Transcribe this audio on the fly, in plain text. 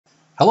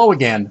Hello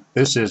again,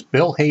 this is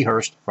Bill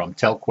Hayhurst from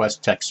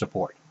Telquest Tech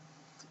Support.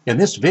 In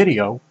this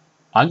video,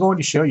 I'm going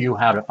to show you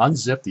how to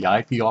unzip the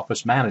IP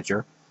Office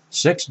Manager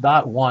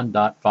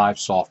 6.1.5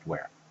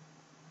 software.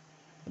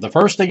 The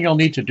first thing you'll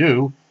need to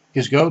do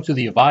is go to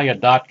the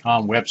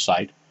avaya.com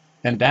website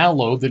and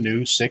download the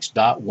new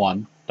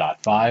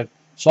 6.1.5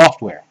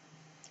 software.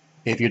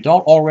 If you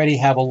don't already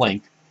have a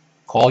link,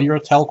 call your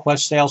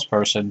Telquest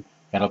salesperson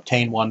and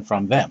obtain one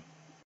from them.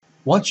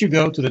 Once you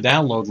go to the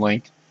download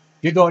link,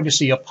 you're going to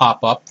see a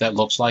pop-up that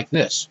looks like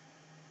this.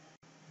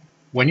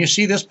 When you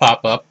see this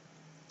pop-up,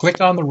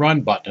 click on the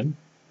Run button,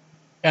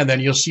 and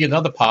then you'll see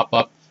another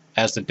pop-up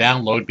as the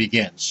download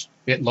begins.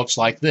 It looks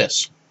like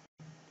this.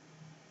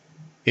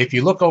 If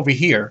you look over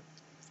here,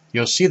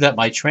 you'll see that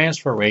my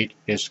transfer rate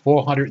is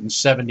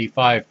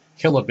 475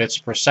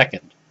 kilobits per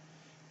second.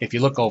 If you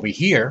look over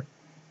here,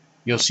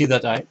 you'll see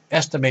that the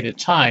estimated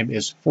time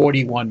is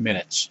 41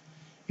 minutes.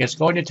 It's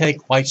going to take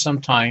quite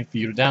some time for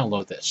you to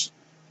download this.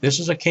 This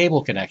is a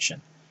cable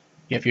connection.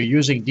 If you're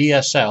using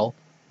DSL,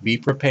 be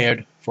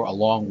prepared for a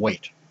long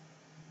wait.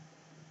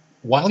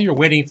 While you're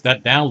waiting for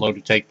that download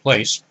to take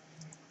place,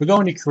 we're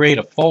going to create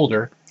a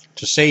folder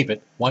to save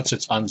it once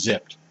it's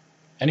unzipped.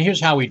 And here's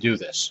how we do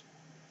this.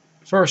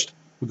 First,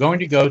 we're going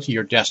to go to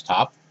your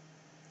desktop,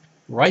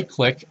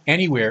 right-click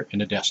anywhere in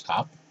the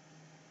desktop,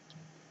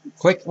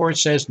 click where it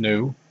says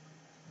New,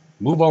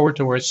 move over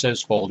to where it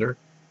says Folder,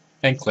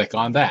 and click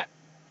on that.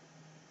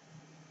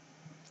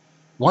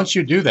 Once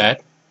you do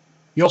that,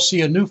 you'll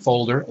see a new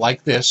folder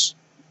like this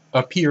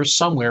appear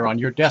somewhere on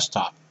your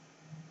desktop.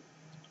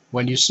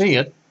 When you see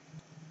it,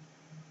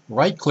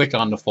 right-click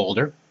on the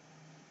folder,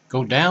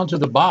 go down to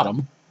the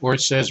bottom where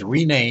it says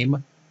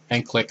Rename,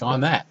 and click on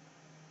that.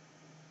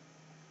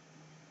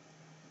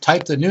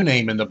 Type the new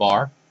name in the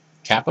bar,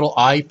 capital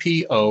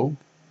IPO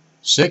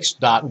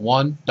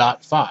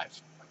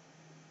 6.1.5.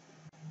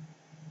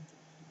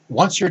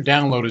 Once your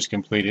download is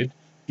completed,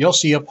 you'll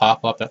see a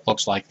pop-up that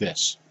looks like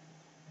this.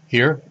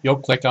 Here, you'll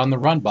click on the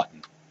Run button.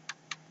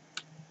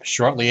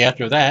 Shortly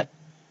after that,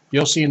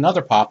 you'll see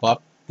another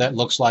pop-up that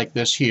looks like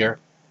this here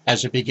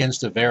as it begins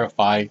to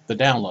verify the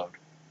download.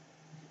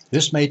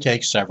 This may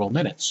take several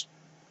minutes.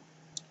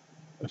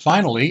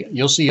 Finally,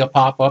 you'll see a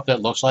pop-up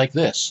that looks like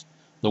this,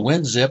 the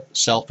Unzip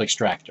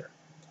self-extractor.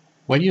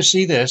 When you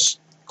see this,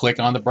 click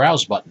on the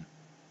Browse button.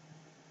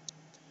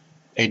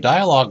 A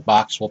dialog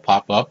box will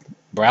pop up,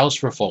 Browse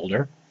for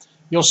Folder.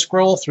 You'll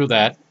scroll through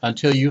that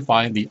until you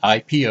find the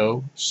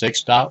IPO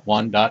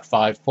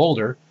 6.1.5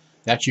 folder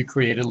that you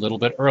created a little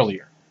bit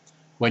earlier.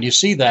 When you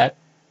see that,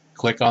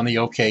 click on the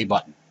OK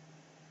button.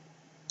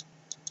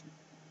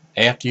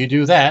 After you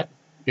do that,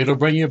 it'll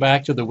bring you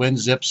back to the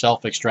Unzip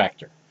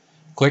self-extractor.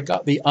 Click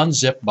on the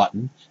Unzip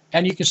button,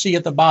 and you can see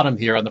at the bottom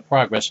here on the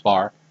progress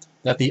bar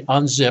that the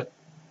unzip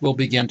will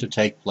begin to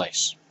take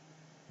place.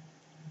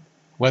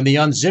 When the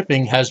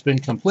unzipping has been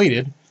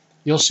completed,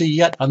 you'll see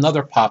yet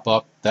another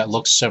pop-up that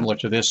looks similar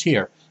to this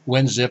here,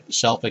 Unzip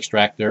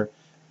self-extractor,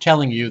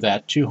 telling you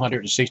that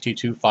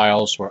 262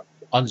 files were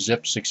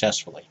unzipped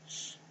successfully.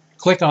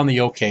 Click on the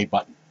OK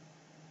button.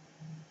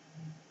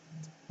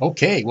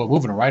 Okay, we're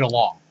moving right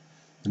along.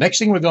 The next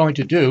thing we're going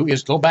to do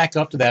is go back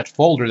up to that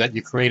folder that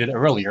you created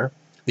earlier,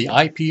 the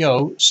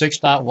IPO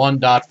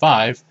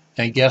 6.1.5,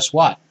 and guess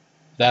what?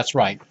 That's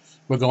right,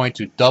 we're going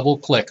to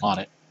double-click on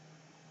it.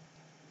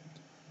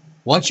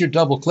 Once you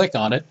double-click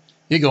on it,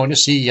 you're going to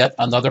see yet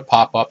another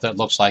pop-up that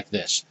looks like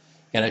this,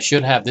 and it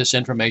should have this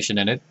information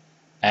in it,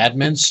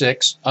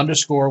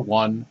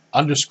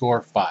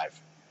 admin6_1_5.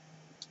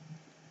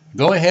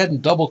 Go ahead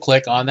and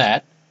double-click on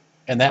that,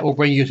 and that will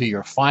bring you to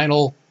your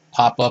final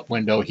pop-up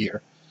window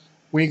here.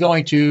 We're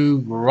going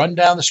to run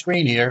down the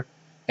screen here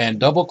and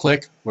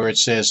double-click where it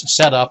says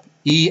Setup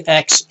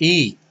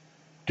EXE.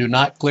 Do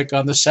not click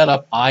on the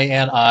Setup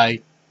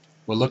INI.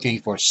 We're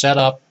looking for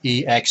Setup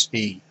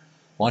EXE.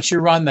 Once you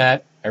run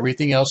that,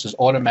 everything else is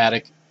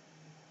automatic.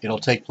 It'll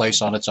take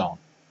place on its own.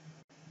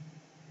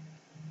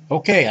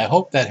 Okay, I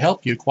hope that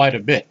helped you quite a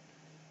bit.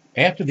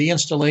 After the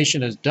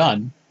installation is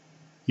done,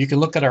 you can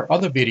look at our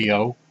other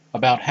video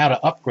about how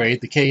to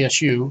upgrade the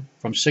KSU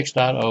from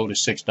 6.0 to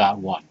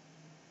 6.1.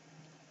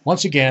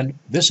 Once again,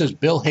 this is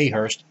Bill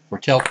Hayhurst for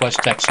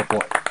Telquest Tech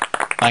Support.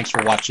 Thanks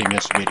for watching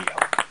this video.